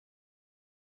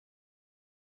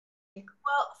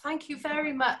Well, thank you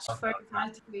very much for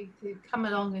inviting me to come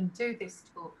along and do this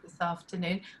talk this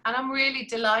afternoon. And I'm really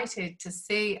delighted to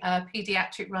see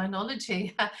paediatric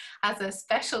rhinology as a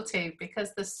specialty,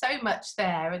 because there's so much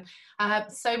there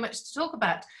and so much to talk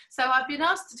about. So I've been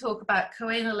asked to talk about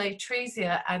choanal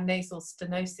atresia and nasal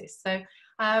stenosis. So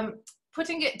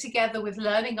putting it together with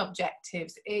learning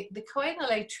objectives, the choanal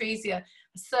atresia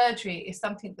surgery is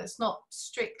something that's not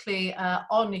strictly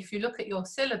on if you look at your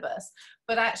syllabus,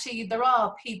 but actually there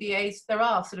are PBAs, there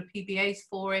are sort of PBAs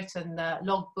for it and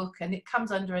logbook, and it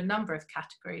comes under a number of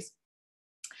categories.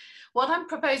 What I'm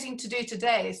proposing to do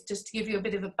today is just to give you a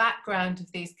bit of a background of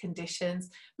these conditions,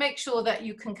 make sure that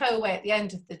you can go away at the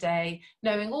end of the day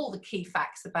knowing all the key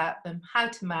facts about them, how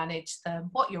to manage them,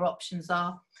 what your options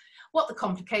are, what the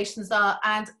complications are,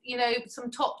 and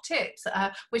some top tips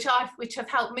which have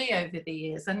helped me over the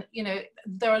years. And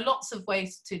there are lots of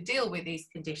ways to deal with these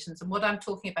conditions, and what I'm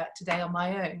talking about today on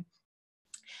my own.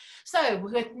 So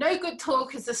no good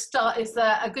talk is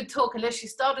a good talk unless you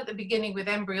start at the beginning with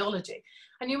embryology.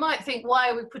 And you might think, why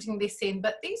are we putting this in?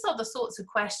 But these are the sorts of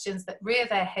questions that rear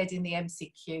their head in the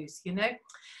MCQs,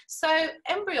 So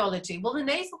embryology, well, the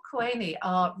nasal choanae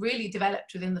are really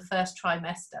developed within the first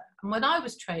trimester. And when I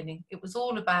was training, it was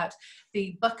all about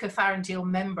the buccopharyngeal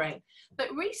membrane.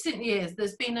 But recent years,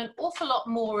 there's been an awful lot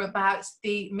more about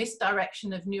the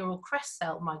misdirection of neural crest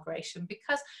cell migration,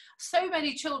 because so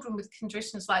many children with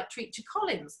conditions like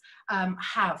Treacher-Collins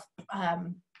have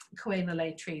choanal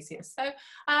atresia. So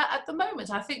at the moment,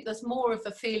 I think there's more of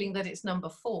a feeling that it's number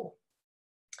 4.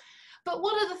 But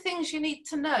what are the things you need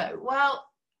to know? Well,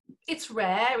 it's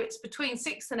rare. It's between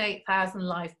 6,000 and 8,000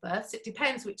 live births. It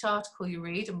depends which article you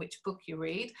read and which book you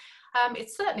read.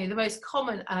 It's certainly the most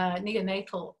common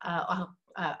neonatal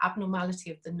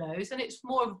abnormality of the nose, and it's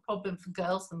more of a problem for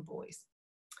girls than boys.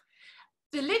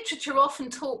 The literature often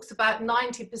talks about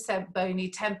 90% bony,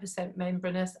 10%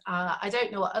 membranous. I don't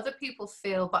know what other people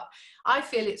feel, but I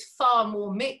feel it's far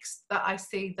more mixed that I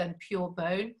see than pure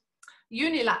bone.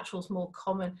 Unilateral is more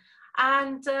common.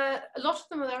 And a lot of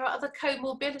them, there are other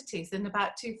comorbidities in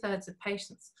about 2/3 of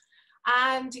patients.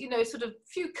 And, sort of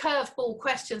few curveball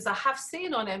questions I have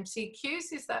seen on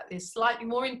MCQs is that there's slightly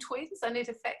more in twins and it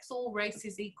affects all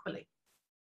races equally.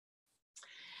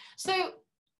 So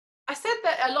I said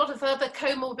that a lot of other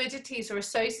comorbidities are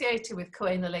associated with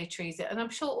choanal atresia, and I'm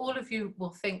sure all of you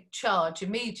will think charge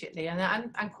immediately,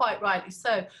 and quite rightly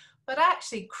so. But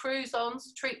actually,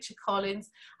 Crouzon's, Treacher-Collins,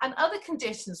 and other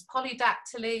conditions,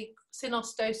 polydactyly,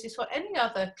 synostosis, or any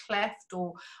other cleft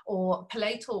or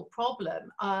palatal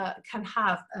problem can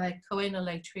have choanal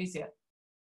atresia.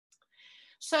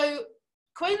 So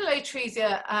choanal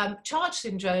atresia, charge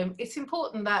syndrome, it's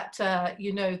important that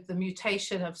you know the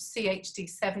mutation of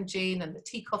CHD7 gene and the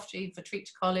TCOF gene for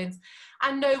Treacher-Collins,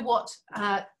 and know what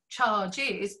charge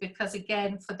is, because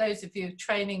again, for those of you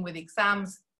training with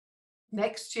exams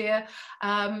next year,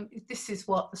 this is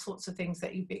what the sorts of things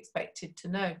that you'd be expected to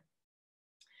know.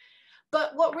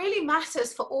 But what really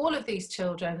matters for all of these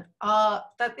children are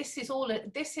that this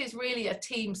is really a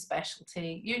team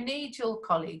specialty. You need your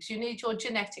colleagues, you need your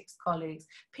genetics colleagues,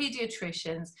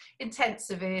 pediatricians,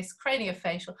 intensivists,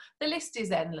 craniofacial. The list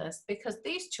is endless, because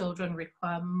these children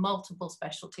require multiple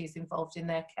specialties involved in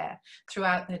their care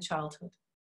throughout their childhood.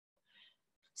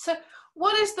 So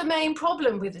what is the main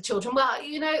problem with the children? Well,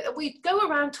 we go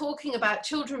around talking about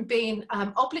children being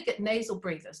obligate nasal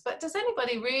breathers, but has anyone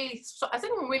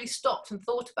really stopped and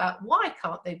thought about why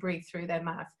can't they breathe through their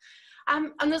mouth?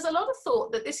 And there's a lot of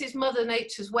thought that this is Mother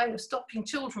Nature's way of stopping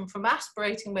children from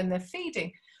aspirating when they're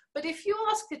feeding. But if you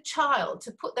ask a child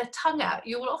to put their tongue out,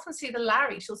 you will often see the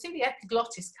larynx, you'll see the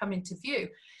epiglottis come into view.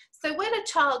 So when a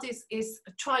child is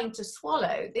trying to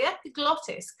swallow, the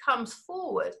epiglottis comes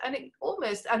forward and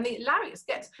the larynx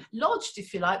gets lodged,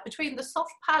 if you like, between the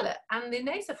soft palate and the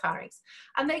nasopharynx,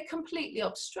 and they completely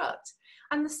obstruct.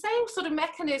 And the same sort of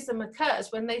mechanism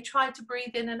occurs when they try to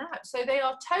breathe in and out. So they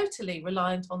are totally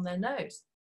reliant on their nose.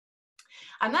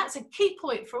 And that's a key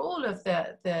point for all of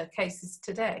the cases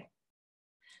today.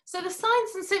 So the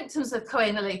signs and symptoms of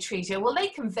choanal atresia, well, they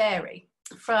can vary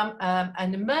from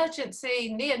an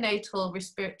emergency neonatal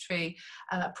respiratory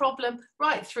problem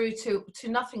right through to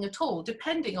nothing at all,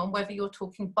 depending on whether you're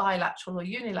talking bilateral or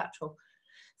unilateral.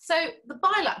 So the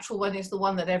bilateral one is the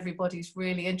one that everybody's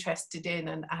really interested in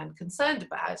and concerned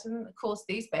about. And of course,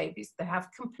 these babies, they have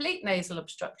complete nasal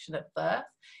obstruction at birth.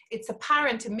 It's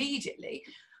apparent immediately.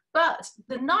 But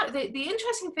the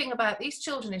interesting thing about these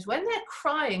children is when they're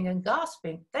crying and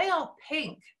gasping, they are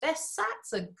pink. Their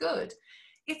SATs are good.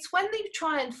 it's when you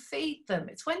try and feed them,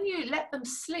 it's when you let them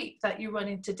sleep that you run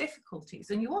into difficulties.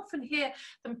 And you often hear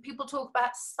them, people talk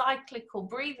about cyclical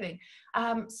breathing.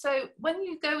 So when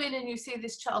you go in and you see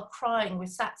this child crying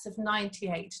with SATs of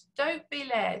 98, don't be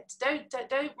led,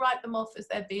 don't write them off as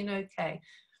they're being okay.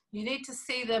 You need to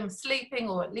see them sleeping,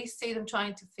 or at least see them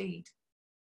trying to feed.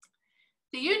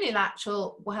 The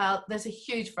unilateral, well, there's a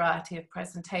huge variety of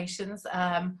presentations.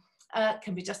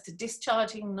 Can be just a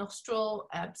discharging nostril.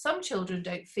 Some children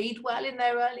don't feed well in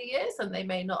their early years and they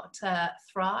may not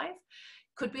thrive.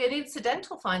 Could be an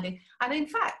incidental finding. And in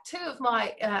fact,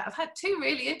 I've had two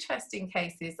really interesting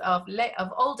cases of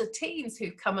older teens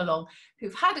who've come along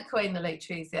who've had a choanal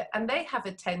atresia, and they have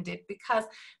attended because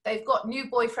they've got new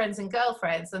boyfriends and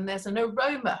girlfriends and there's an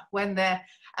aroma when they're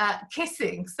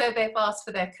kissing, so they've asked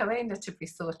for their choana to be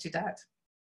sorted out.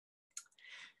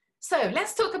 So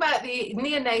let's talk about the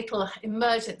neonatal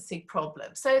emergency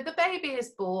problem. So the baby is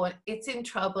born, it's in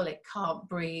trouble, it can't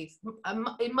breathe.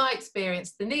 In my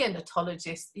experience, the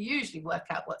neonatologists usually work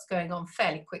out what's going on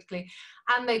fairly quickly,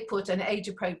 and they put an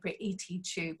age-appropriate ET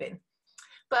tube in.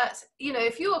 But, you know,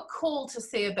 if you are called to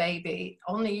see a baby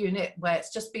on the unit where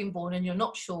it's just been born and you're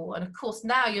not sure, and of course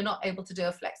now you're not able to do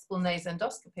a flexible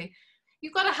nasendoscopy,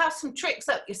 you've got to have some tricks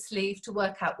up your sleeve to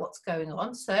work out what's going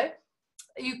on. So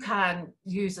you can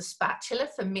use a spatula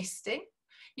for misting.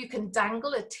 You can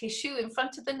dangle a tissue in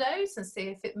front of the nose and see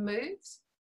if it moves.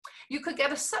 You could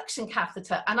get a suction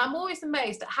catheter, and I'm always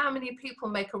amazed at how many people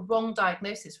make a wrong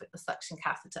diagnosis with the suction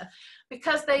catheter,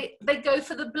 because they go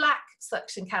for the black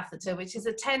suction catheter, which is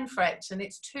a 10 French, and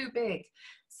it's too big.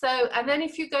 So, and then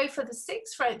if you go for the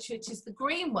 6 French, which is the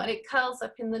green one, it curls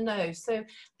up in the nose. So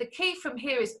the key from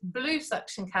here is blue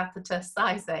suction catheter,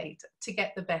 size 8, to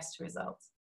get the best results.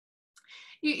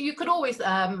 You could always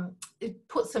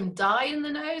put some dye in the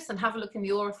nose and have a look in the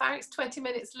oropharynx 20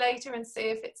 minutes later and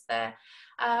see if it's there.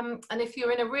 And if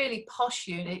you're in a really posh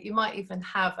unit, you might even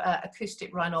have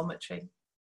acoustic rhinometry.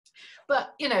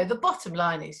 But, you know, the bottom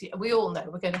line is, we all know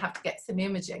we're going to have to get some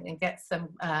imaging and get some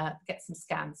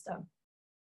scans done.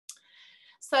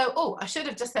 So, oh, I should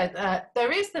have just said,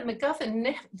 there is the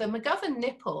McGovern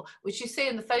nipple, which you see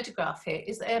in the photograph here,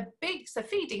 is a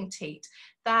feeding teat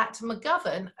that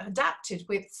McGovern adapted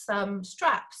with some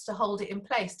straps to hold it in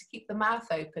place to keep the mouth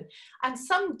open. And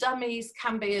some dummies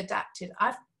can be adapted.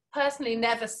 I've personally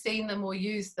never seen them or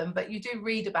used them, but you do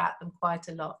read about them quite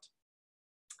a lot.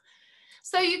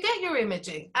 So you get your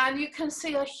imaging and you can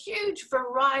see a huge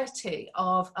variety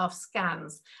of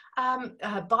scans.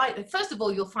 First of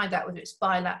all, you'll find out whether it's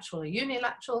bilateral or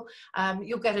unilateral.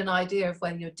 You'll get an idea of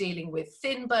whether you're dealing with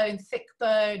thin bone, thick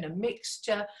bone, a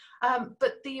mixture.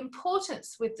 But the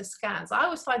importance with the scans, I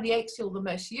always find the axial the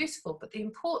most useful, but the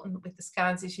important with the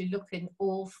scans is you look in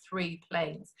all 3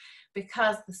 planes,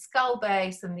 because the skull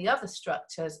base and the other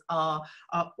structures are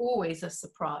always a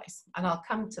surprise. And I'll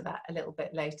come to that a little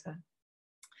bit later.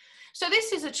 So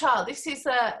this is a child, this is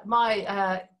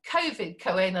my COVID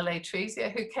choanal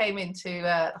atresia who came into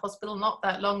hospital not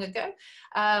that long ago,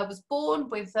 was born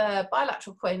with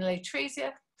bilateral choanal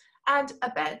atresia. And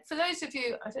for those of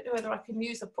you, I don't know whether I can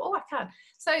use oh, I can.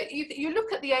 So you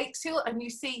look at the axial and you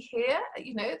see here,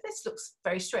 you know, this looks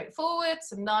very straightforward,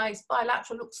 some nice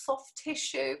bilateral, looks soft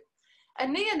tissue. A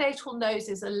neonatal nose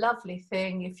is a lovely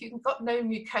thing. If you've got no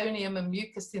meconium and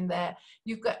mucus in there,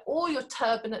 you've got all your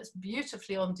turbinates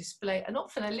beautifully on display, and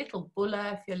often a little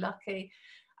bulla if you're lucky.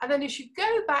 And then as you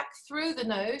go back through the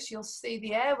nose, you'll see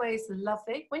the airways are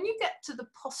lovely. When you get to the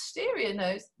posterior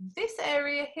nose, this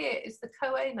area here is the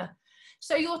choana.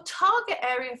 So your target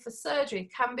area for surgery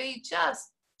can be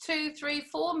just 2, 3,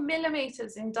 4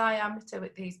 millimeters in diameter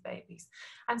with these babies.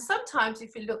 And sometimes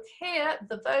if you look here,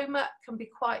 the voma can be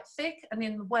quite thick and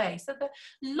in the way. So there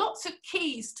are lots of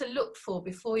keys to look for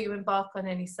before you embark on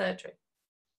any surgery.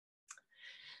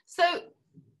 So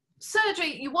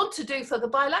surgery you want to do for the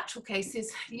bilateral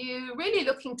cases, you're really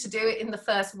looking to do it in the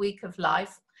first week of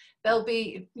life. They'll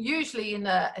be usually in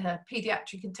a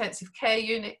paediatric intensive care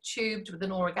unit, tubed with an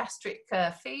orogastric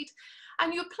feed.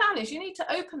 And your plan is you need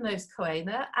to open those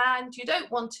choana, and you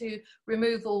don't want to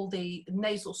remove all the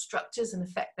nasal structures and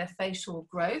affect their facial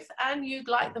growth, and you'd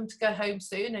like them to go home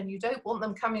soon, and you don't want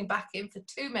them coming back in for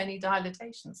too many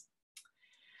dilatations.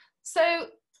 So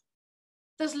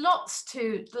there's lots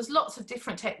of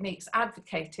different techniques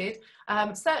advocated.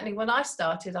 Certainly when I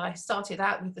started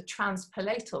out with the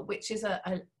transpalatal, which is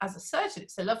as a surgeon,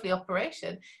 it's a lovely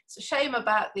operation. It's a shame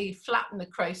about the flat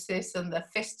necrosis and the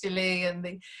fistulae and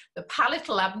the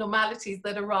palatal abnormalities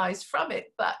that arise from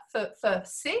it. But for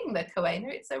seeing the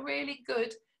choana, it's a really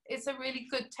good it's a really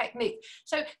good technique.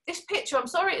 So this picture, I'm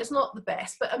sorry it's not the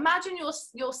best, but imagine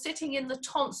you're sitting in the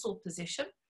tonsil position.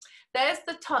 There's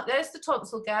the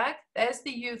tonsil gag, there's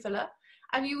the uvula,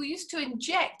 and you used to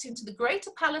inject into the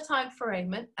greater palatine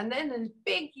foramen, and then a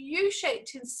big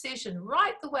U-shaped incision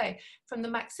right the way from the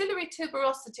maxillary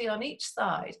tuberosity on each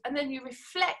side, and then you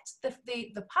reflect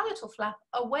the palatal flap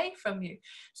away from you.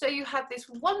 So you have this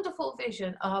wonderful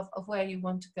vision of where you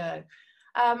want to go.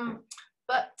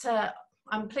 But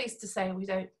I'm pleased to say we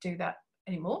don't do that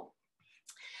anymore.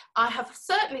 I have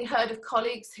certainly heard of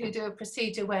colleagues who do a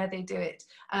procedure where they do it.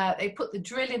 They put the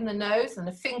drill in the nose and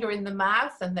a finger in the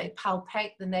mouth and they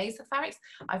palpate the nasopharynx.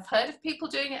 I've heard of people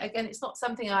doing it. Again, it's not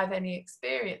something I've any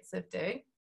experience of doing.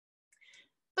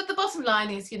 But the bottom line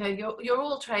is, you know, you're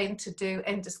all trained to do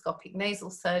endoscopic nasal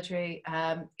surgery.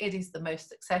 It is the most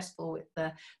successful with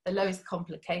the lowest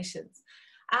complications.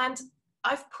 And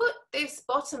I've put this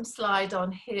bottom slide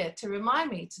on here to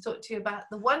remind me to talk to you about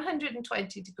the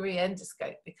 120-degree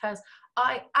endoscope, because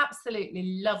I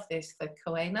absolutely love this for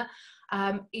choana.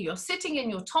 You're sitting in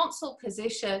your tonsil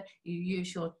position, you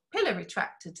use your pillar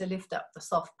retractor to lift up the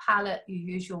soft palate, you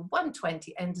use your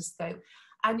 120 endoscope,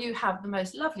 and you have the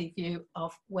most lovely view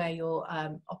of where you're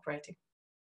operating.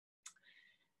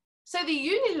 So the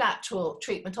unilateral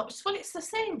treatment options, well, it's the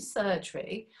same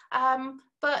surgery,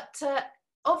 but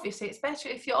obviously it's better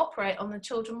if you operate on the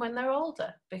children when they're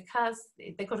older, because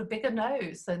they've got a bigger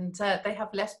nose and they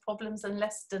have less problems and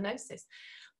less stenosis.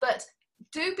 But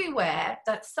do beware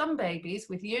that some babies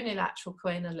with unilateral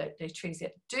choanal atresia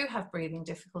do have breathing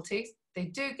difficulties. They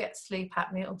do get sleep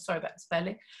apnea. I'm sorry about the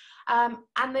spelling.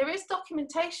 And there is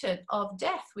documentation of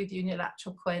death with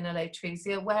unilateral choanal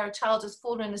atresia where a child has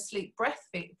fallen asleep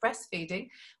breastfeeding,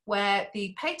 where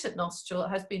the patent nostril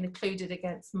has been occluded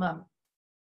against mum.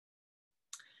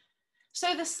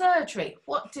 So the surgery,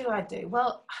 what do I do?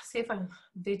 Well, see if I can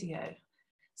video.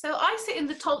 So I sit in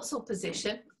the tonsil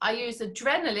position. I use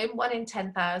adrenaline, 1 in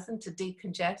 10,000 to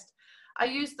decongest. I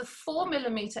use the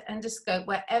 4mm endoscope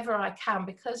wherever I can,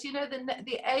 because, you know,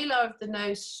 the alar of the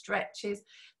nose stretches,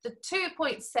 the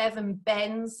 2.7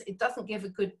 bends, it doesn't give a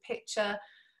good picture.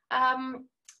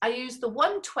 I use the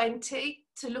 120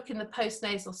 to look in the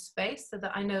postnasal space so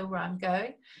that I know where I'm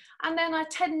going. And then I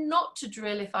tend not to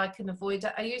drill if I can avoid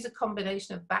it. I use a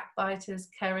combination of backbiters,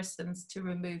 keratins to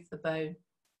remove the bone.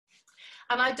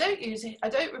 And I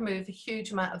don't remove a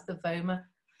huge amount of the voma.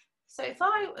 So if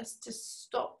I was to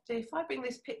stop, if I bring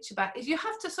this picture back, is you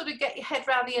have to sort of get your head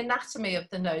around the anatomy of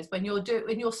the nose when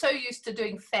you're so used to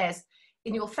doing fez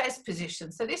in your fez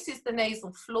position. So this is the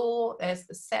nasal floor, there's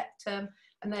the septum,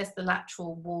 and there's the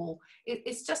lateral wall.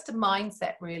 It's just a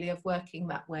mindset really of working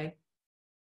that way.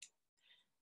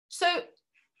 So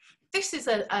this is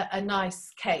a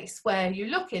nice case where you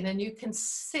look in and you can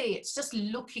see it's just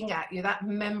looking at you, that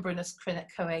membranous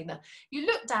choana. You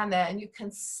look down there and you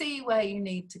can see where you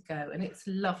need to go, and it's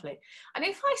lovely. And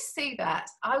if I see that,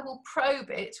 I will probe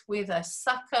it with a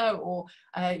sucker or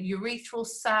a urethral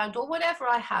sound or whatever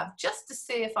I have, just to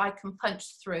see if I can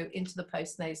punch through into the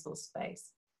postnasal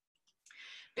space.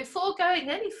 Before going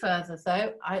any further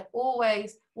though, I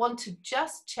always want to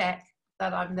just check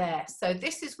that I'm there. So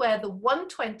this is where the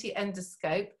 120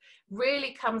 endoscope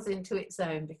really comes into its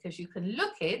own, because you can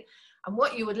look in, and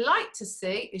what you would like to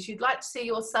see is you'd like to see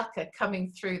your sucker coming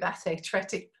through that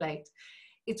atretic plate.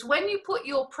 It's when you put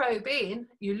your probe in,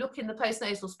 you look in the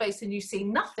postnasal space and you see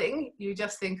nothing, you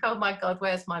just think, oh my God,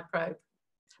 where's my probe?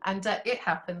 And it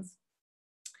happens.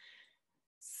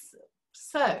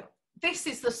 So this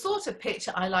is the sort of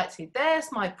picture I like to see.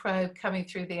 There's my probe coming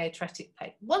through the atretic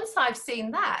plate. Once I've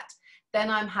seen that, then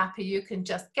I'm happy. You can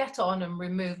just get on and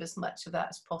remove as much of that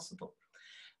as possible.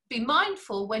 Be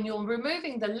mindful when you're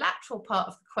removing the lateral part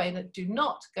of the choana, do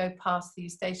not go past the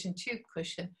eustachian tube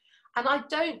cushion. And I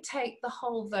don't take the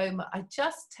whole voma, I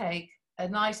just take a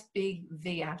nice big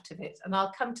V out of it. And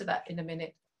I'll come to that in a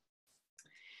minute.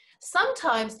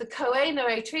 Sometimes the choana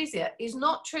atresia is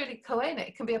not truly choana,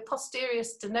 it can be a posterior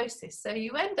stenosis. So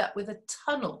you end up with a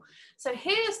tunnel. So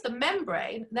here's the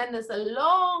membrane, then there's a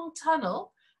long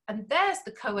tunnel, and there's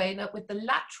the choana with the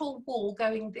lateral wall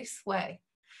going this way.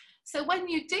 So when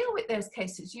you deal with those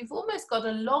cases, you've almost got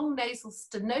a long nasal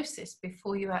stenosis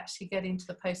before you actually get into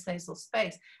the postnasal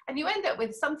space. And you end up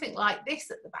with something like this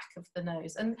at the back of the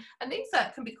nose. And these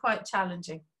can be quite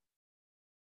challenging.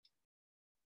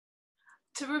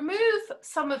 To remove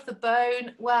some of the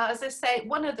bone, well, as I say,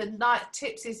 one of the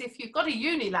tips is if you've got a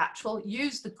unilateral,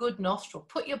 use the good nostril.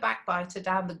 Put your backbiter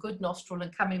down the good nostril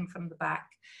and come in from the back.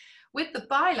 With the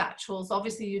bilaterals,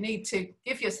 obviously you need to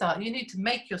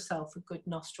make yourself a good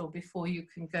nostril before you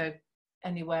can go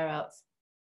anywhere else.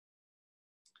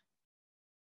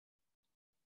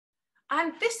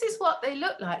 And this is what they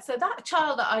look like. So that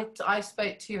child that I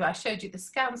spoke to, I showed you the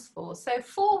scans for. So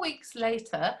 4 weeks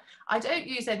later, I don't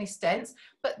use any stents,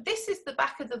 but this is the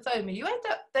back of the voma. You end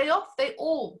up, they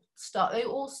all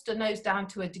stenose down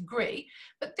to a degree,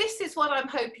 but this is what I'm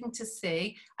hoping to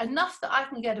see, enough that I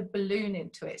can get a balloon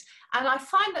into it. And I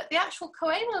find that the actual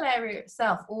choanal area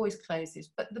itself always closes,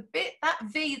 but the bit, that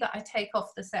V that I take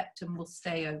off the septum will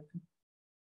stay open.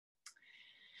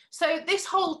 So this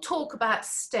whole talk about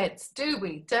stents, do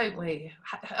we, don't we?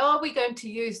 Are we going to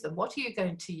use them? What are you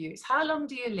going to use? How long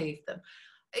do you leave them?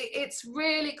 It's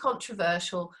really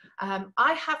controversial.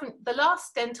 The last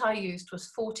stent I used was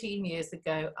 14 years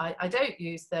ago. I don't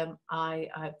use them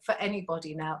for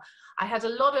anybody now. I had a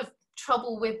lot of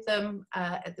trouble with them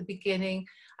at the beginning,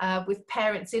 with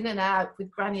parents in and out,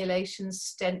 with granulations,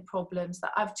 stent problems,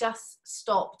 that I've just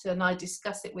stopped, and I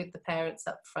discuss it with the parents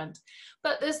up front.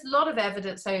 But there's a lot of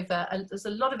evidence there's a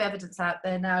lot of evidence out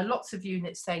there now, lots of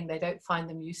units saying they don't find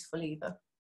them useful either.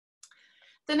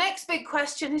 The next big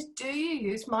question is, do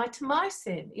you use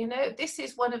mitomycin? You know, this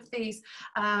is one of these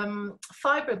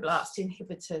fibroblast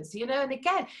inhibitors, you know, and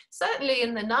again, certainly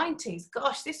in the 90s,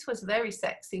 gosh, this was very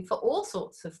sexy for all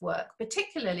sorts of work,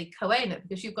 particularly choana,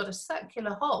 because you've got a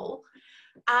circular hole,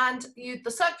 and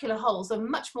the circular holes are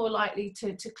much more likely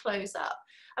to close up.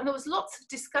 And there was lots of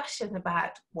discussion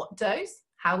about what dose,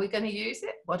 how we're going to use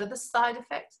it, what are the side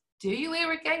effects, do you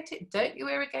irrigate it, don't you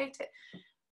irrigate it?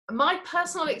 My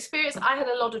personal experience, I had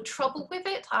a lot of trouble with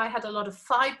it. I had a lot of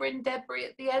fibrin debris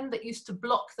at the end that used to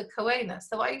block the choana.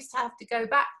 So I used to have to go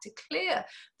back to clear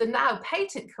the now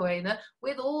patent choana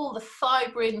with all the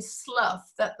fibrin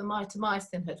slough that the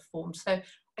mitomycin had formed. So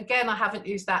again, I haven't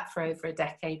used that for over a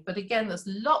decade. But again, there's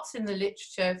lots in the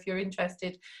literature if you're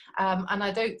interested. And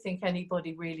I don't think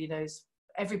anybody really knows.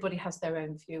 Everybody has their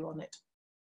own view on it.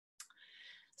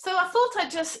 So I thought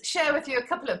I'd just share with you a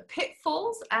couple of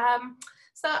pitfalls.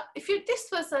 So this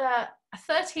was a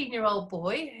 13-year-old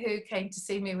boy who came to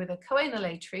see me with a choanal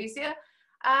atresia,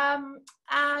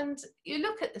 and you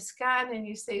look at the scan and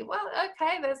you see, well,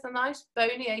 okay, there's a nice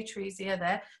bony atresia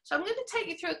there. So I'm going to take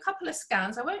you through a couple of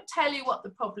scans. I won't tell you what the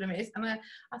problem is, and then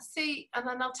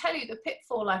I'll tell you the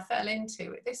pitfall I fell into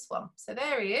with this one. So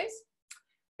there he is.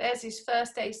 There's his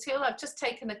first ACL. I've just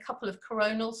taken a couple of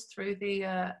coronals through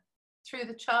the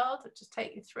child. I'll just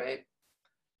take you through.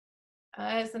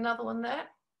 There's another one there.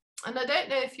 And I don't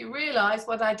know if you realise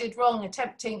what I did wrong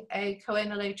attempting a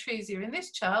choanal atresia in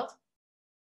this child.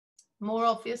 More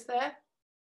obvious there.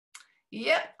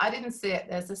 Yep, I didn't see it.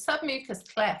 There's a submucous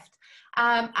cleft.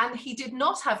 And he did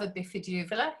not have a bifid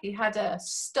uvula. He had a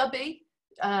stubby,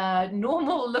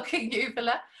 normal looking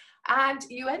uvula. And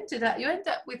you end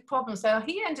up with problems. So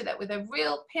he ended up with a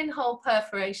real pinhole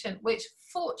perforation, which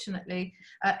fortunately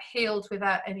healed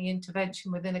without any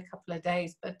intervention within a couple of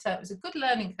days. But it was a good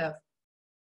learning curve.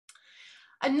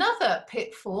 Another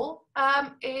pitfall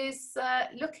is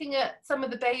looking at some of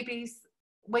the babies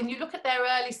when you look at their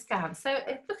early scans. So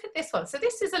look at this one. So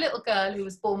this is a little girl who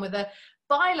was born with a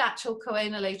bilateral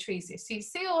choanal atresia. So you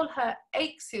see all her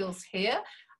axials here.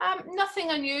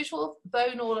 Nothing unusual,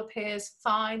 bone all appears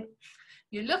fine.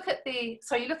 You look at the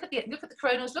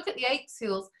coronals, look at the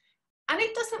axials, and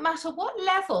it doesn't matter what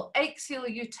level axial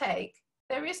you take,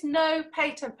 there is no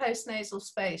patent postnasal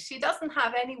space. She doesn't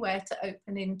have anywhere to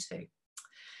open into.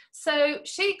 So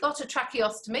she got a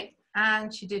tracheostomy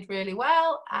and she did really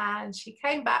well, and she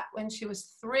came back when she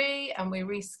was 3 and we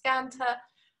re-scanned her,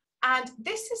 and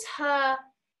this is her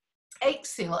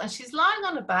axial, and she's lying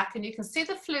on her back and you can see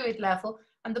the fluid level.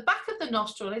 And the back of the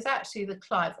nostril is actually the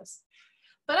clivus.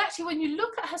 But actually, when you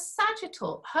look at her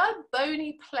sagittal, her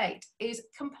bony plate is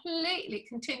completely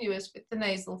continuous with the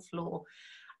nasal floor.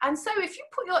 And so if you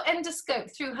put your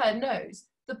endoscope through her nose,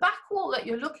 the back wall that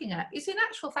you're looking at is in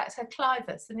actual fact her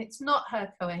clivus, and it's not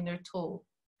her choana at all.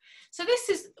 So this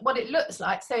is what it looks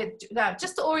like. So now,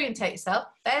 just to orientate yourself,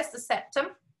 there's the septum,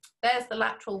 there's the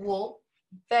lateral wall,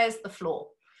 there's the floor.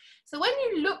 So when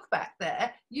you look back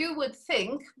there, you would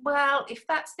think, well, if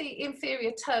that's the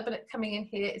inferior turbinate coming in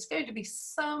here, it's going to be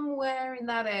somewhere in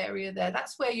that area there.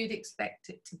 That's where you'd expect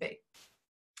it to be.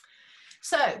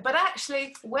 So, but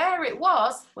actually where it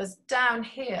was down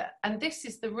here. And this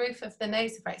is the roof of the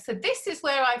nasopharynx. So this is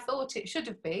where I thought it should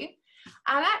have been.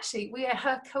 And actually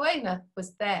her choana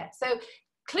was there. So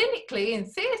clinically in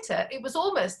theatre, it was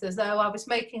almost as though I was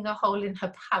making a hole in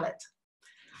her palate.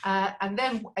 And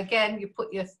then again, you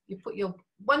put your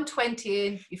 120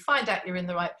 in, you find out you're in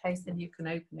the right place, and you can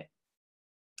open it.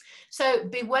 So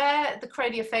beware the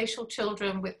craniofacial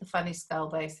children with the funny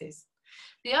skull bases.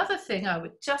 The other thing I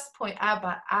would just point out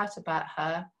about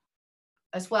her,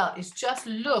 as well is just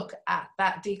look at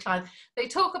that decline. They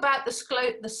talk about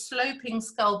the sloping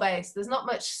skull base. There's not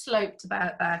much sloped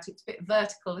about that. It's a bit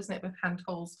vertical, isn't it, with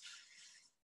handholds?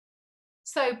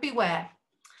 So beware.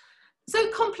 So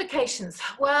complications.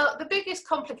 Well, the biggest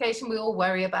complication we all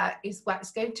worry about is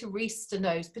what's going to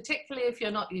restenose, particularly if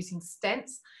you're not using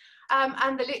stents.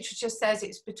 And the literature says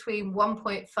it's between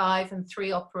 1.5 and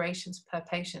 3 operations per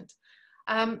patient.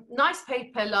 Nice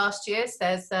paper last year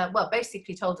says, well,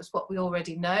 basically told us what we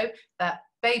already know, that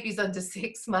babies under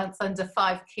 6 months, under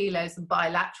 5 kilos and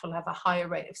bilateral have a higher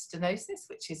rate of stenosis,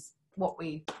 which is what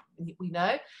we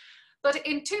know. But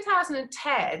in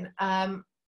 2010,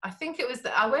 I think it was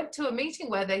that I went to a meeting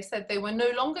where they said they were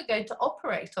no longer going to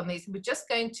operate on these. We're just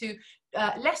going to,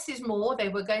 less is more. They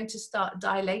were going to start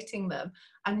dilating them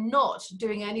and not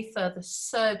doing any further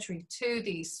surgery to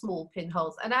these small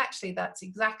pinholes. And actually, that's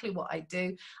exactly what I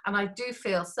do. And I do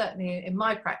feel, certainly in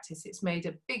my practice, it's made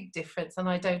a big difference. And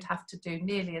I don't have to do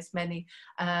nearly as many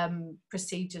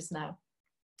procedures now.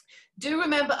 Do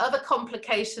remember other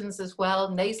complications as well: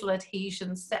 nasal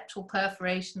adhesions, septal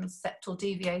perforations, septal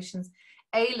deviations,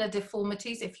 alar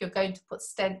deformities if you're going to put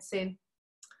stents in.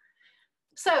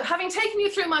 So having taken you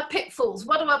through my pitfalls,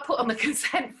 what do I put on the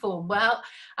consent form? Well,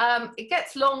 it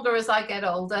gets longer as I get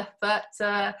older, but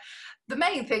the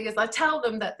main thing is I tell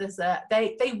them that there's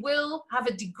they will have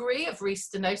a degree of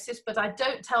restenosis, but I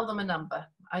don't tell them a number.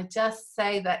 I just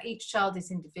say that each child is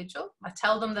individual. I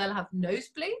tell them they'll have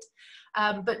nosebleed,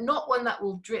 but not one that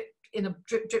will drip in a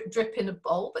drip in a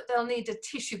bowl, but they'll need a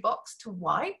tissue box to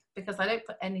wipe, because I don't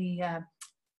put any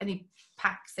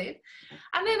packs in.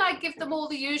 And then I give them all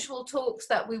the usual talks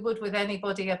that we would with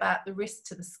anybody about the risk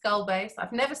to the skull base.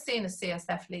 I've never seen a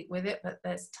CSF leak with it, but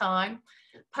there's time.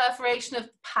 Perforation of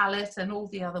the palate and all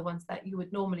the other ones that you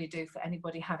would normally do for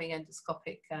anybody having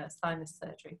endoscopic sinus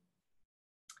surgery.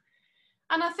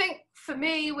 And I think for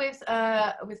me with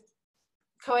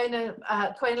choanal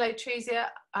atresia,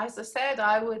 as I said,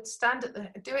 I would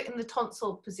do it in the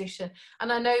tonsil position.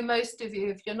 And I know most of you,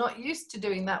 if you're not used to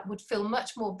doing that, would feel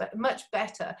much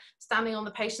better standing on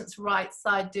the patient's right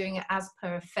side doing it as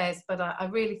per a fez. But I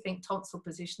really think tonsil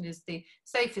position is the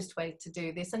safest way to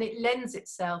do this, and it lends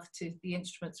itself to the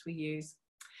instruments we use.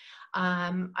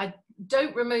 I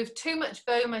don't remove too much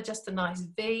boma, just a nice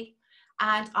V,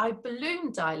 and I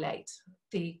balloon dilate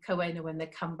the choana when they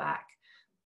come back.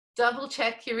 Double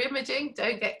check your imaging,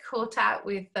 don't get caught out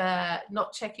with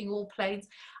not checking all planes.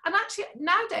 And actually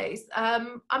nowadays,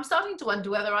 I'm starting to wonder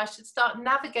whether I should start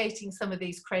navigating some of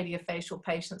these craniofacial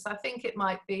patients. I think it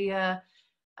might be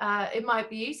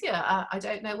easier. I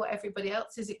don't know what everybody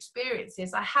else's experience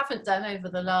is. I haven't done over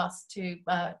the last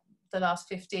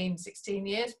 15, 16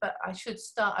 years, but I should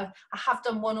start. I have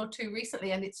done 1 or 2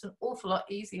 recently, and it's an awful lot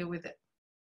easier with it.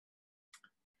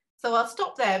 So I'll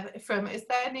stop there. Is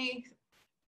there any,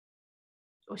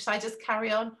 or should I just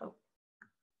carry on? Oh.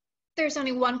 There's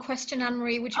only one question,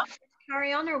 Anne-Marie. Would you prefer to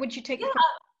carry on, or would you take it?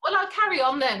 Well, I'll carry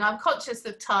on then. I'm conscious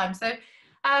of time. So,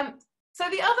 so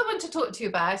the other one to talk to you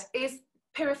about is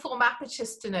piriform aperture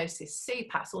stenosis,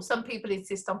 CPAS, or some people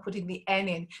insist on putting the N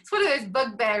in. It's one of those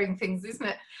bug-bearing things, isn't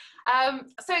it?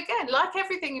 So again, like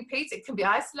everything in Paeds, it can be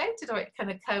isolated or it can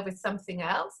occur with something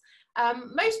else.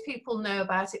 Most people know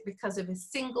about it because of a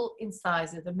single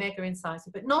incisor, the mega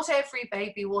incisor, but not every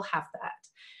baby will have that.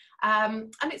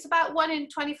 And it's about 1 in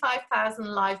 25,000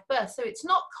 live births, so it's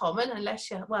not common unless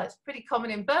you're, well, it's pretty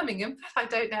common in Birmingham, but I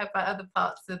don't know about other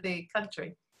parts of the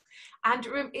country. And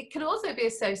it can also be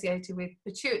associated with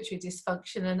pituitary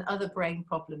dysfunction and other brain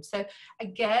problems. So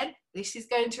again, this is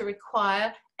going to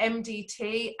require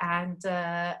MDT and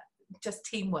just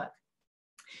teamwork.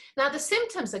 Now, the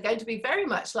symptoms are going to be very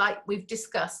much like we've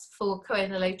discussed for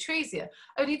choanal atresia,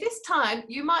 only this time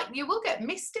you will get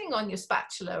misting on your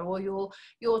spatula, or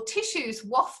your tissues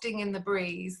wafting in the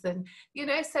breeze, and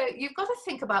so you've got to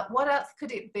think about what else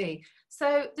could it be.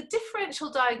 So the differential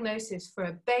diagnosis for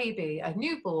a baby, a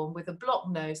newborn with a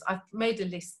blocked nose, I've made a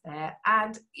list there,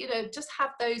 and just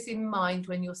have those in mind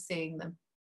when you're seeing them.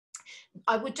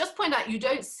 I would just point out, you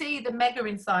don't see the mega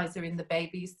incisor in the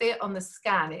baby, you see it on the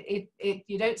scan.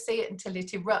 You don't see it until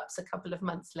it erupts a couple of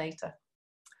months later.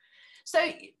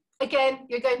 So again,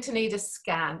 you're going to need a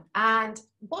scan, and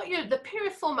the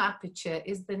piriform aperture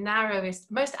is the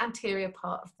narrowest, most anterior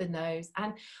part of the nose,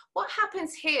 and what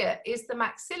happens here is the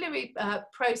maxillary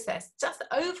process just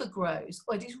overgrows,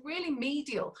 or it is really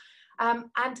medial.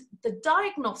 And the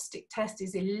diagnostic test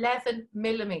is 11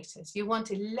 millimeters. You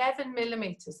want 11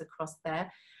 millimeters across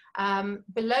there.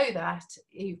 Below that,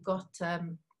 you've got,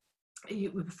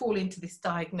 you would fall into this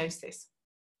diagnosis.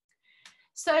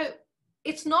 So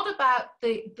it's not about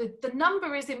the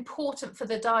number is important for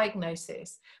the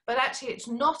diagnosis, but actually it's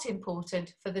not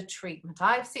important for the treatment.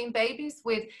 I've seen babies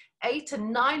with 8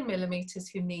 and 9 millimeters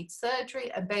who need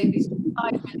surgery, and babies with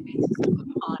 5 millimeters who are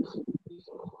fine.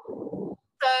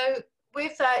 So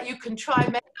with you can try,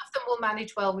 many of them will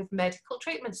manage well with medical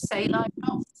treatments, saline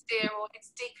drops,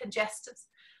 steroids, decongestants.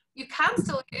 You can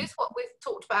still use what we've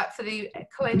talked about for the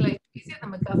choanal atresia, the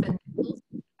McGovern nipples.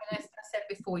 And as I said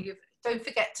before, don't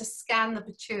forget to scan the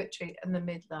pituitary and the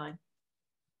midline.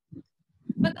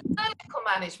 But the surgical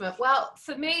management, well,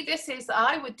 for me,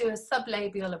 I would do a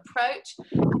sublabial approach.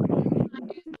 I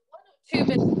use 1 or 2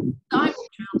 minutes diamond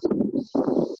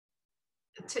drill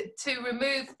to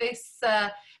remove this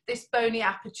this bony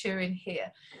aperture in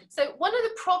here. So one of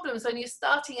the problems when you're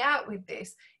starting out with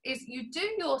this is you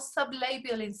do your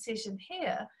sublabial incision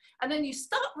here, and then you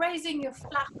start raising your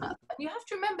flap up, and you have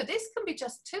to remember this can be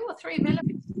just 2 or 3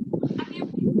 millimeters, and you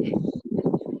raise it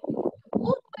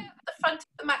all the way up the front of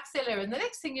the maxilla, and the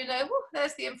next thing you know, whoo,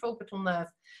 there's the infraorbital nerve.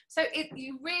 So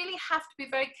you really have to be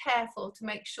very careful to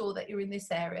make sure that you're in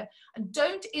this area, and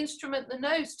don't instrument the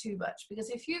nose too much, because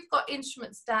if you've got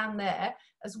instruments down there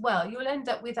as well, you'll end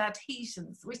up with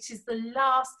adhesions, which is the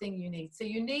last thing you need. So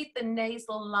you need the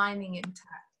nasal lining intact.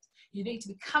 You need to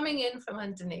be coming in from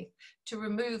underneath to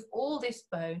remove all this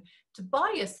bone, to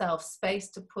buy yourself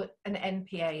space to put an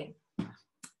NPA in.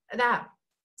 Now,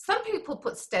 some people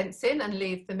put stents in and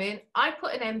leave them in. I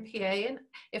put an NPA in.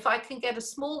 If I can get a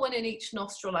small one in each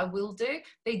nostril, I will do.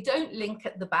 They don't link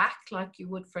at the back like you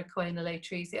would for a choanal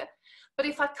atresia. But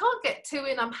if I can't get 2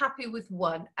 in, I'm happy with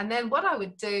 1. And then what I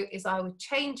would do is I would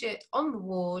change it on the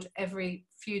ward every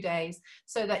few days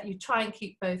so that you try and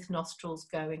keep both nostrils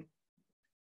going.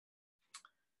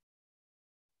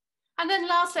 And then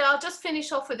lastly, I'll just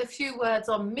finish off with a few words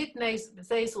on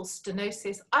mid-nasal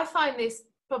stenosis. I find this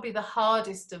probably the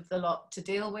hardest of the lot to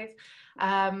deal with.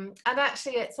 And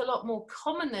actually, it's a lot more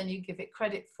common than you give it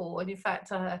credit for. And in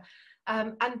fact,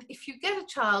 and if you get a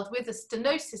child with a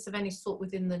stenosis of any sort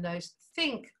within the nose,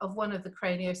 think of one of the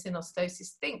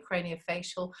craniosynostosis, think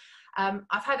craniofacial.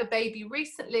 I've had a baby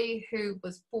recently who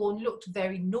was born, looked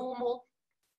very normal,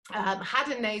 had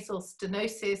a nasal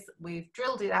stenosis. We've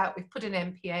drilled it out, we've put an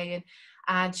NPA in,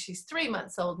 and she's 3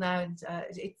 months old now, and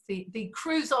it's the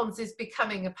croissants is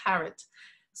becoming apparent.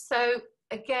 So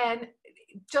again,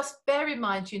 just bear in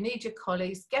mind, you need your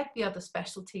colleagues, get the other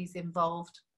specialties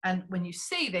involved, and when you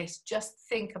see this, just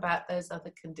think about those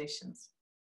other conditions.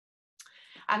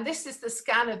 And this is the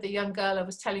scan of the young girl I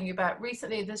was telling you about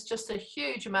recently. There's just a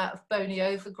huge amount of bony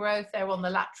overgrowth there on the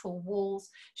lateral walls.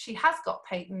 She has got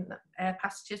patent air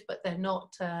passages, but they're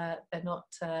not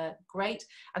great,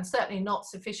 and certainly not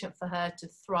sufficient for her to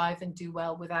thrive and do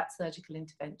well without surgical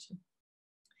intervention.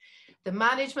 The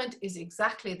management is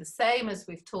exactly the same as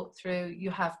we've talked through. You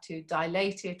have to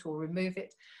dilate it or remove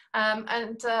it.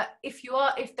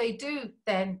 If they do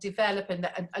then develop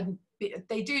and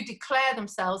they do declare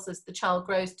themselves as the child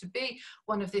grows to be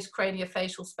one of this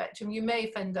craniofacial spectrum, you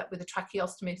may end up with a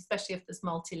tracheostomy, especially if there's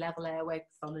multi-level airway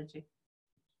pathology.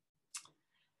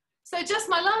 So just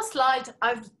my last slide,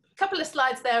 a couple of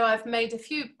slides there, I've made a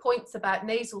few points about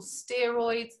nasal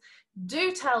steroids.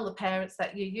 Do tell the parents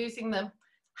that you're using them.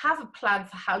 Have a plan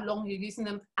for how long you're using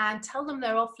them, and tell them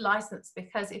they're off license,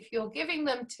 because if you're giving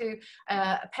them to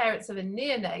parents of a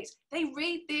neonate, they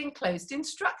read the enclosed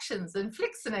instructions, and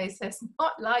Flixenase says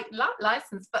not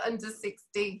licensed for under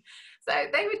 16. So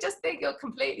they would just think you're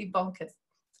completely bonkers.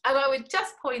 And I would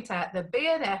just point out the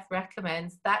BNF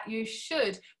recommends that you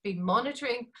should be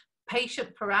monitoring patient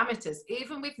parameters,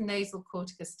 even with nasal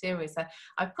corticosteroids.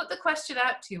 I put the question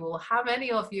out to you all, how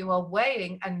many of you are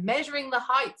weighing and measuring the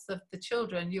heights of the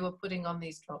children you are putting on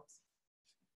these drops?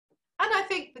 And I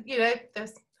think that, you know, there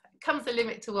comes a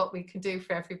limit to what we can do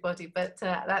for everybody, but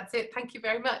that's it. Thank you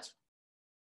very much.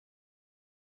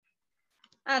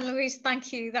 Ann-Louise,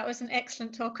 thank you. That was an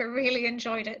excellent talk. I really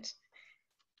enjoyed it.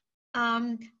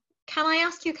 Can I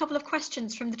ask you a couple of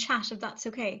questions from the chat, if that's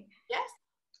okay? Yes.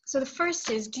 So the first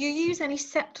is, do you use any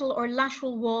septal or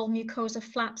lateral wall mucosa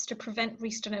flaps to prevent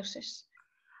restenosis?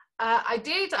 I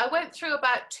did. I went through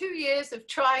about 2 years of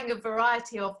trying a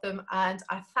variety of them, and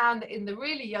I found that in the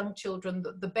really young children,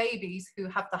 the babies who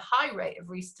have the high rate of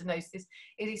restenosis,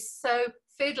 it is so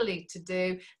fiddly to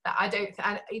do that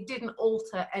and it didn't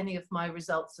alter any of my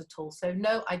results at all. So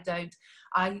no, I don't.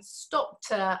 I've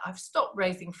stopped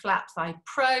raising flaps. I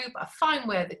probe, I find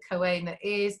where the choana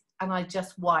is, and I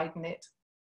just widen it.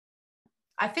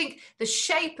 I think the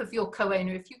shape of your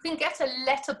choana, if you can get a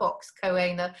letterbox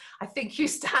choana, I think you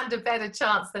stand a better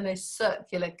chance than a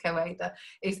circular choana,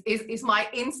 is my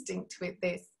instinct with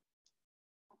this.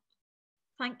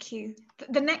 Thank you.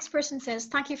 The next person says,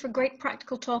 thank you for great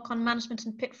practical talk on management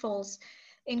and pitfalls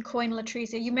in choanal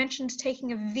atresia. You mentioned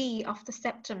taking a V off the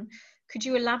septum. Could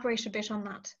you elaborate a bit on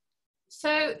that?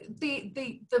 So the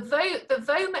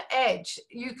vomer edge,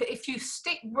 if you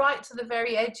stick right to the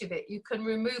very edge of it, you can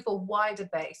remove a wider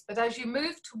base. But as you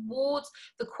move towards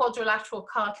the quadrilateral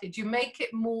cartilage, you make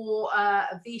it more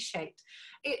V-shaped.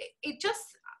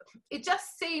 It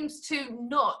just seems to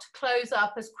not close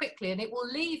up as quickly, and it will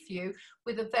leave you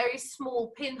with a very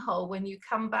small pinhole when you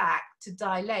come back to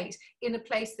dilate in a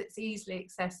place that's easily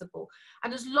accessible.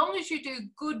 And as long as you do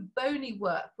good bony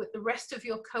work with the rest of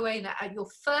your choana at your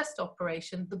first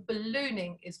operation, the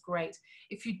ballooning is great.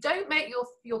 If you don't make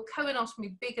your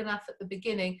choanotomy big enough at the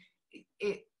beginning,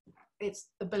 it's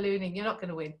the ballooning. You're not going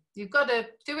to win. You've got to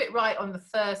do it right on the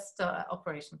first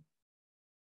operation.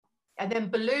 And then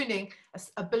ballooning,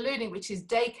 a ballooning which is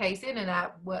day case in and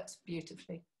out, works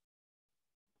beautifully.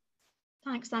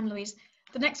 Thanks, Ann-Louise.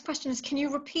 The next question is, can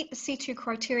you repeat the C2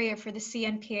 criteria for the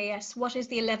CNPAS? What is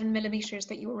the 11 millimeters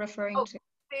that you were referring to?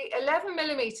 The 11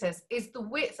 millimeters is the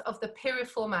width of the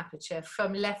piriform aperture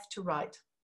from left to right.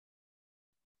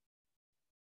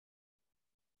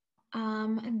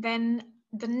 And then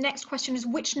the next question is,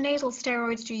 which nasal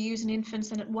steroids do you use in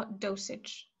infants and at what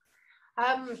dosage?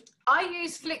 I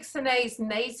use Flixenase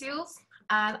nasals,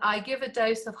 and I give a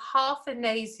dose of half a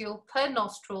nasal per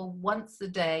nostril once a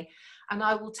day. And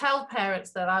I will tell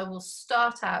parents that I will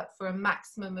start out for a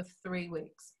maximum of 3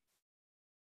 weeks.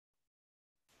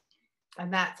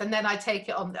 And then I take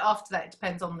it on, after that it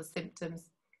depends on the symptoms.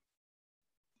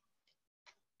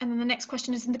 And then the next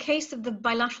question is, in the case of the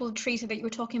bilateral atresia that you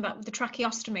were talking about with the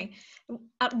tracheostomy,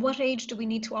 at what age do we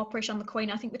need to operate on the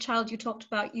choana? I think the child you talked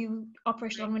about, you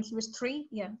operated on when he was 3,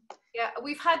 yeah. Yeah,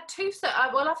 we've had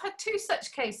I've had 2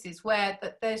 such cases where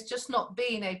there's just not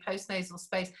been a postnasal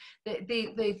space.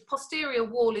 The posterior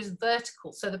wall is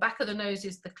vertical, so the back of the nose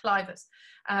is the clivus.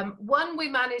 One, we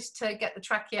managed to get the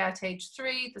trachea out age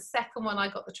 3. The second one, I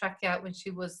got the trachea out when she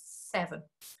was 7.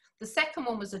 The second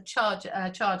one was a charge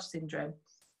syndrome.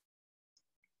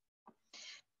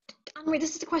 Anne-Marie,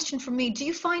 this is a question from me. Do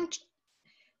you find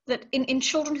that in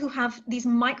children who have these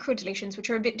microdeletions, which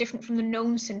are a bit different from the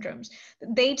known syndromes,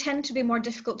 they tend to be more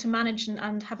difficult to manage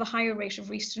and have a higher rate of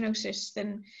restenosis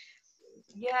than?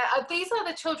 Yeah, these are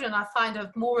the children I find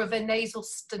have more of a nasal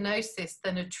stenosis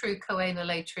than a true choanal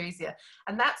atresia.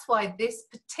 And that's why this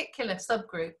particular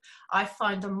subgroup I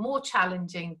find are more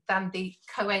challenging than the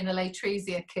choanal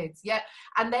atresia kids. Yeah,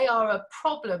 and they are a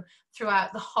problem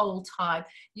throughout the whole time.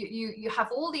 You have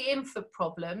all the infant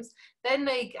problems, then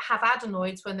they have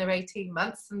adenoids when they're 18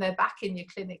 months and they're back in your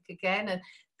clinic again. And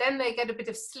then they get a bit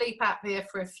of sleep apnea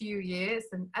for a few years,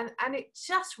 and it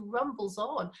just rumbles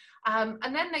on.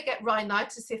 And then they get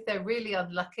rhinitis if they're really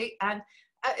unlucky. And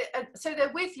so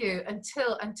they're with you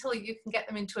until you can get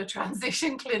them into a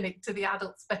transition clinic to the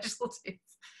adult specialties.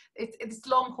 It's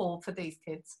long haul for these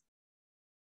kids.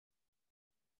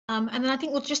 And then I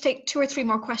think we'll just take 2 or 3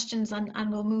 more questions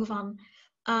and we'll move on.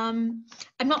 I'm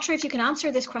not sure if you can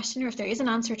answer this question or if there is an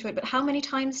answer to it, but how many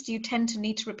times do you tend to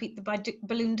need to repeat the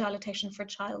balloon dilatation for a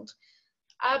child?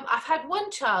 I've had one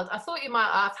child. I thought you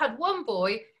might. I've had one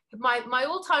boy. My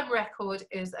all-time record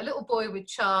is a little boy with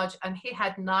charge, and he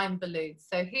had 9 balloons.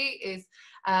 So he is.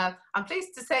 I'm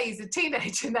pleased to say he's a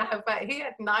teenager now, but he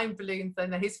had 9 balloons,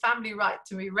 and his family write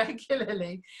to me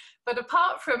regularly. But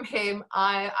apart from him,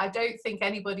 I don't think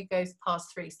anybody goes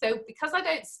past 3. So because I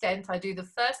don't stent, I do the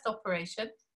first operation,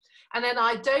 and then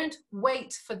I don't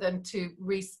wait for them to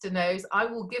restenose. I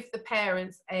will give the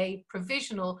parents a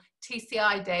provisional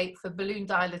TCI date for balloon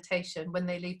dilatation when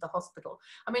they leave the hospital.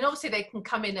 I mean, obviously they can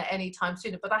come in at any time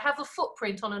sooner, but I have a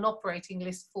footprint on an operating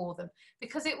list for them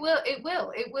because it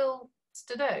will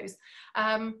stenose.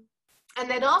 And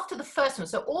then after the first one,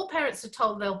 so all parents are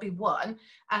told there'll be 1,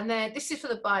 and then this is for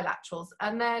the bilaterals.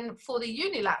 And then for the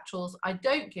unilaterals, I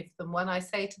don't give them 1. I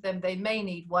say to them they may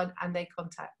need 1, and they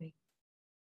contact me.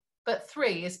 But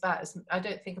 3 is about as, I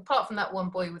don't think, apart from that one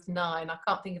boy with 9, I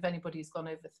can't think of anybody who's gone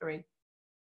over 3,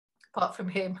 apart from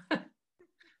him.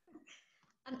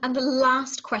 And the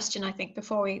last question, I think,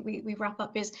 before we wrap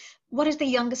up is, what is the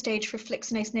youngest age for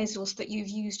Flixenase nasals that you've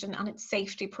used and its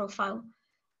safety profile?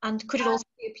 And could it also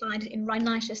be applied in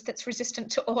rhinitis that's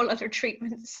resistant to all other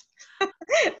treatments? They're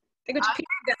going to pick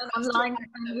it down online.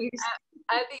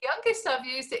 The youngest I've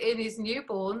used it in is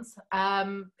newborns.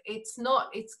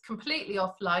 It's completely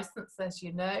off license, as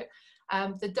you know.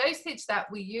 The dosage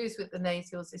that we use with the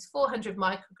nasals is 400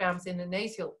 micrograms in a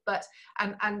nasal, but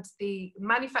and the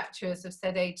manufacturers have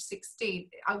said age 16.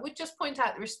 I would just point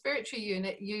out the respiratory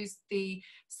unit used the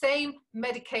same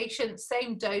medication,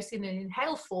 same dose in an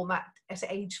inhaled format at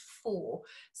age 4.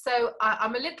 So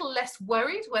I'm a little less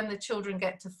worried when the children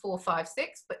get to 4, 5,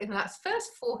 6, but in that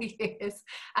first 4 years,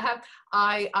 I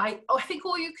think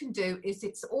all you can do is,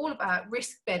 it's all about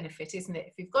risk benefit, isn't it?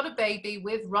 If you've got a baby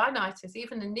with rhinitis,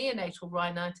 even a neonatal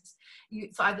rhinitis,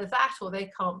 it's either that or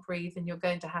they can't breathe and you're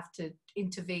going to have to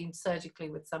intervene surgically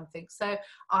with something. So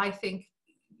I think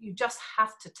you just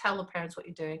have to tell the parents what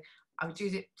you're doing. I would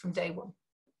use it from day one.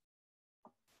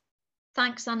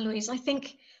 Thanks, Ann-Louise. I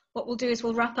think what we'll do is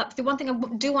we'll wrap up. The one thing I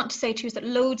do want to say to you is that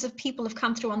loads of people have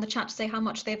come through on the chat to say how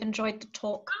much they've enjoyed the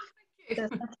talk. Oh, thank you.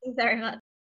 So thank you very much.